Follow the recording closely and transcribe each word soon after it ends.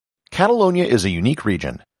Catalonia is a unique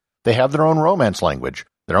region. They have their own Romance language,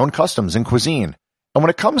 their own customs and cuisine, and when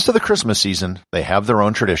it comes to the Christmas season, they have their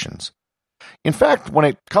own traditions. In fact, when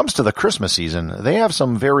it comes to the Christmas season, they have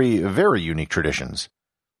some very, very unique traditions.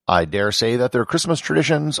 I dare say that their Christmas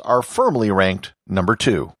traditions are firmly ranked number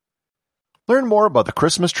 2. Learn more about the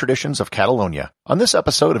Christmas traditions of Catalonia on this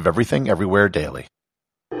episode of Everything Everywhere Daily.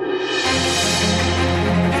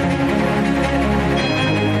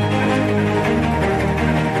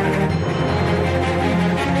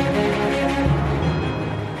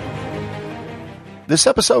 This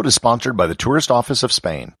episode is sponsored by the Tourist Office of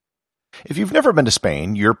Spain. If you've never been to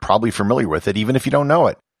Spain, you're probably familiar with it even if you don't know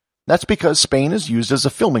it. That's because Spain is used as a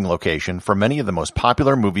filming location for many of the most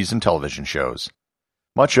popular movies and television shows.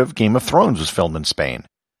 Much of Game of Thrones was filmed in Spain.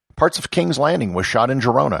 Parts of King's Landing was shot in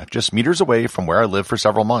Girona, just meters away from where I lived for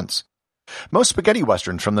several months. Most spaghetti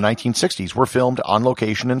westerns from the 1960s were filmed on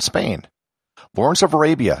location in Spain. Lawrence of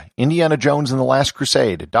Arabia, Indiana Jones and the Last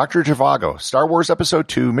Crusade, Dr. Zhivago, Star Wars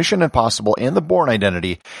Episode II, Mission Impossible, and The Bourne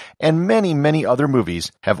Identity, and many, many other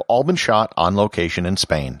movies have all been shot on location in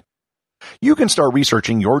Spain. You can start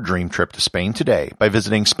researching your dream trip to Spain today by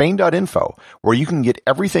visiting Spain.info, where you can get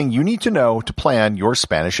everything you need to know to plan your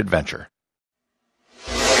Spanish adventure.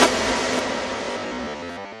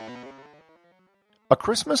 A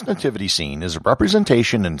Christmas nativity scene is a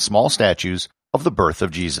representation in small statues of the birth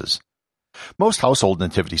of Jesus. Most household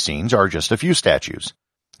nativity scenes are just a few statues.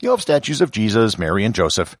 You'll have statues of Jesus, Mary, and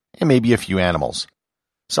Joseph, and maybe a few animals.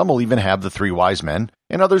 Some will even have the 3 wise men,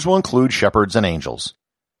 and others will include shepherds and angels.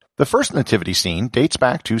 The first nativity scene dates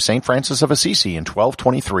back to St. Francis of Assisi in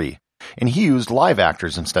 1223, and he used live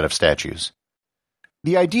actors instead of statues.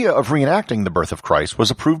 The idea of reenacting the birth of Christ was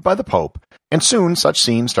approved by the Pope, and soon such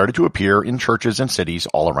scenes started to appear in churches and cities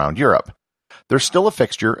all around Europe. They're still a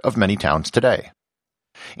fixture of many towns today.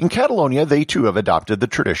 In Catalonia, they too have adopted the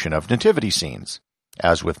tradition of nativity scenes.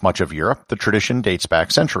 As with much of Europe, the tradition dates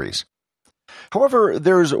back centuries. However,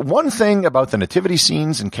 there's one thing about the nativity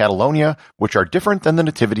scenes in Catalonia which are different than the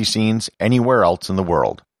nativity scenes anywhere else in the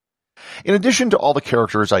world. In addition to all the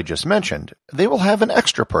characters I just mentioned, they will have an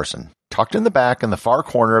extra person tucked in the back in the far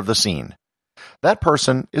corner of the scene. That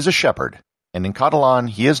person is a shepherd, and in Catalan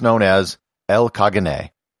he is known as El Caganer.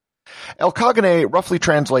 El Caganer roughly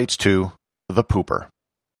translates to the pooper.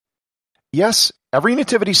 Yes, every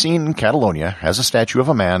nativity scene in Catalonia has a statue of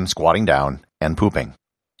a man squatting down and pooping.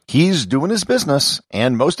 He's doing his business,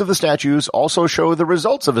 and most of the statues also show the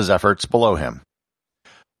results of his efforts below him.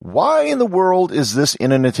 Why in the world is this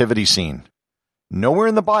in a nativity scene? Nowhere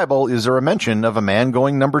in the Bible is there a mention of a man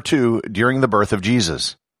going number 2 during the birth of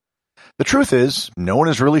Jesus. The truth is, no one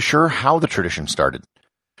is really sure how the tradition started.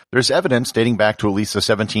 There's evidence dating back to at least the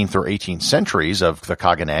 17th or 18th centuries of the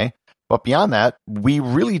Caganer, but beyond that, we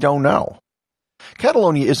really don't know.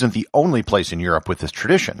 Catalonia isn't the only place in Europe with this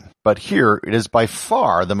tradition, but here it is by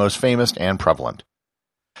far the most famous and prevalent.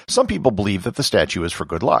 Some people believe that the statue is for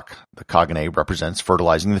good luck. The Caganer represents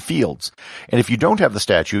fertilizing the fields, and if you don't have the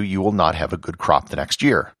statue, you will not have a good crop the next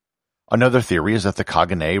year. Another theory is that the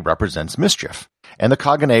Caganer represents mischief, and the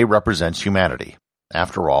Caganer represents humanity.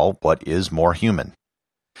 After all, what is more human?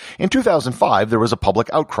 In 2005, there was a public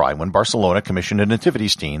outcry when Barcelona commissioned a nativity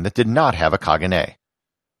scene that did not have a Caganer.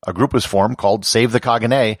 A group was formed called Save the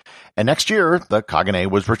Caganer, and next year, the Caganer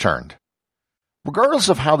was returned. Regardless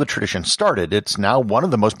of how the tradition started, it's now one of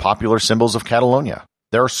the most popular symbols of Catalonia.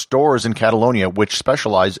 There are stores in Catalonia which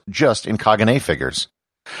specialize just in Caganer figures.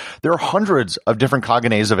 There are hundreds of different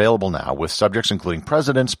Caganers available now, with subjects including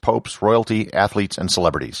presidents, popes, royalty, athletes, and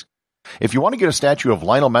celebrities. If you want to get a statue of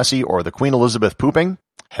Lionel Messi or the Queen Elizabeth pooping,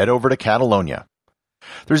 head over to Catalonia.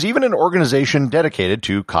 There's even an organization dedicated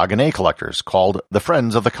to Caganer collectors called the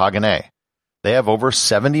Friends of the Caganer. They have over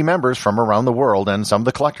 70 members from around the world, and some of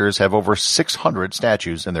the collectors have over 600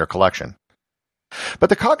 statues in their collection. But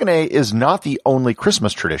the Caganer is not the only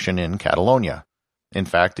Christmas tradition in Catalonia. In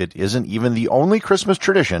fact, it isn't even the only Christmas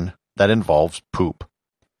tradition that involves poop.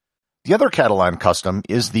 The other Catalan custom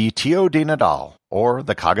is the Tio de Nadal, or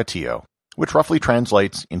the Cagatio, which roughly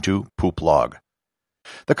translates into poop log.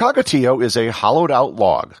 The Cagatio is a hollowed-out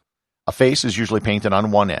log. A face is usually painted on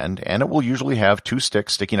one end, and it will usually have 2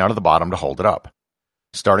 sticks sticking out of the bottom to hold it up.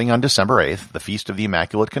 Starting on December 8th, the Feast of the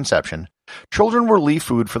Immaculate Conception, children will leave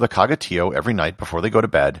food for the Cagatio every night before they go to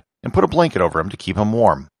bed and put a blanket over him to keep him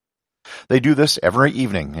warm. They do this every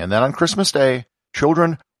evening, and then on Christmas Day,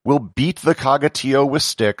 children will beat the Cagatio with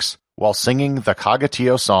sticks while singing the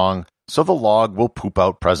Cagatio song so the log will poop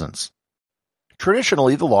out presents.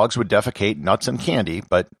 Traditionally, the logs would defecate nuts and candy,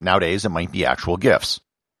 but nowadays it might be actual gifts.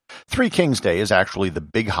 Three Kings Day is actually the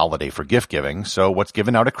big holiday for gift giving, so what's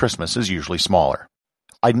given out at Christmas is usually smaller.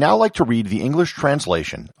 I'd now like to read the English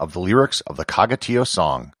translation of the lyrics of the Cockatiel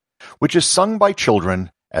song, which is sung by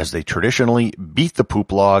children as they traditionally beat the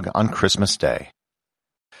poop log on Christmas Day.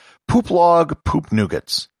 Poop log, poop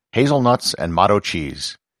nougats, hazelnuts, and motto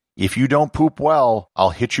cheese. If you don't poop well,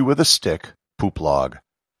 I'll hit you with a stick, poop log.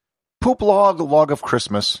 Poop log, log of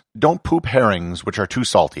Christmas, don't poop herrings, which are too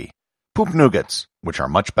salty. Poop nougats, which are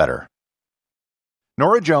much better.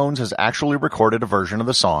 Norah Jones has actually recorded a version of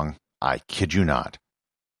the song, I kid you not.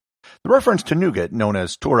 The reference to nougat, known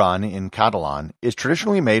as Thor in Catalan, is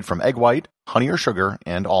traditionally made from egg white, honey or sugar,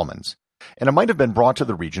 and almonds, and it might have been brought to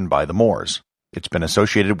the region by the Moors. It's been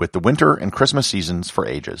associated with the winter and Christmas seasons for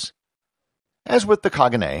ages. As with the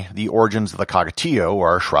Cagané, the origins of the Cockatiel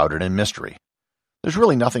are shrouded in mystery. There's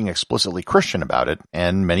really nothing explicitly Christian about it,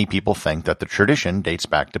 and many people think that the tradition dates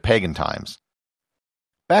back to pagan times.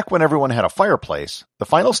 Back when everyone had a fireplace, the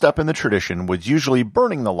final step in the tradition was usually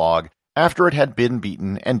burning the log after it had been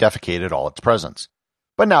beaten and defecated all its presents.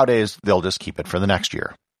 But nowadays, they'll just keep it for the next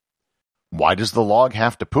year. Why does the log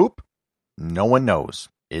have to poop? No one knows.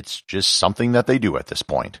 It's just something that they do at this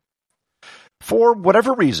point. For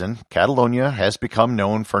whatever reason, Catalonia has become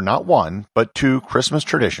known for not one, but two Christmas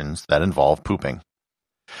traditions that involve pooping.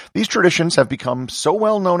 These traditions have become so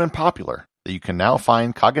well known and popular that you can now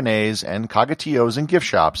find Caganés and Cockatiels in gift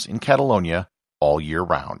shops in Catalonia all year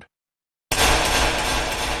round.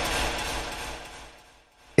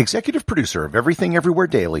 Executive producer of Everything Everywhere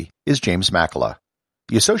Daily is James Makkyla.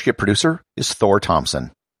 The associate producer is Thor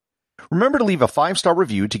Thomsen. Remember to leave a 5-star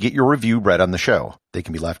review to get your review read on the show. They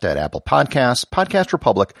can be left at Apple Podcasts, Podcast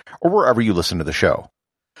Republic, or wherever you listen to the show.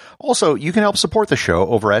 Also, you can help support the show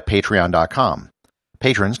over at Patreon.com.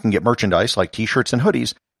 Patrons can get merchandise like t-shirts and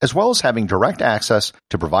hoodies, as well as having direct access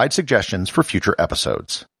to provide suggestions for future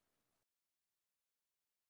episodes.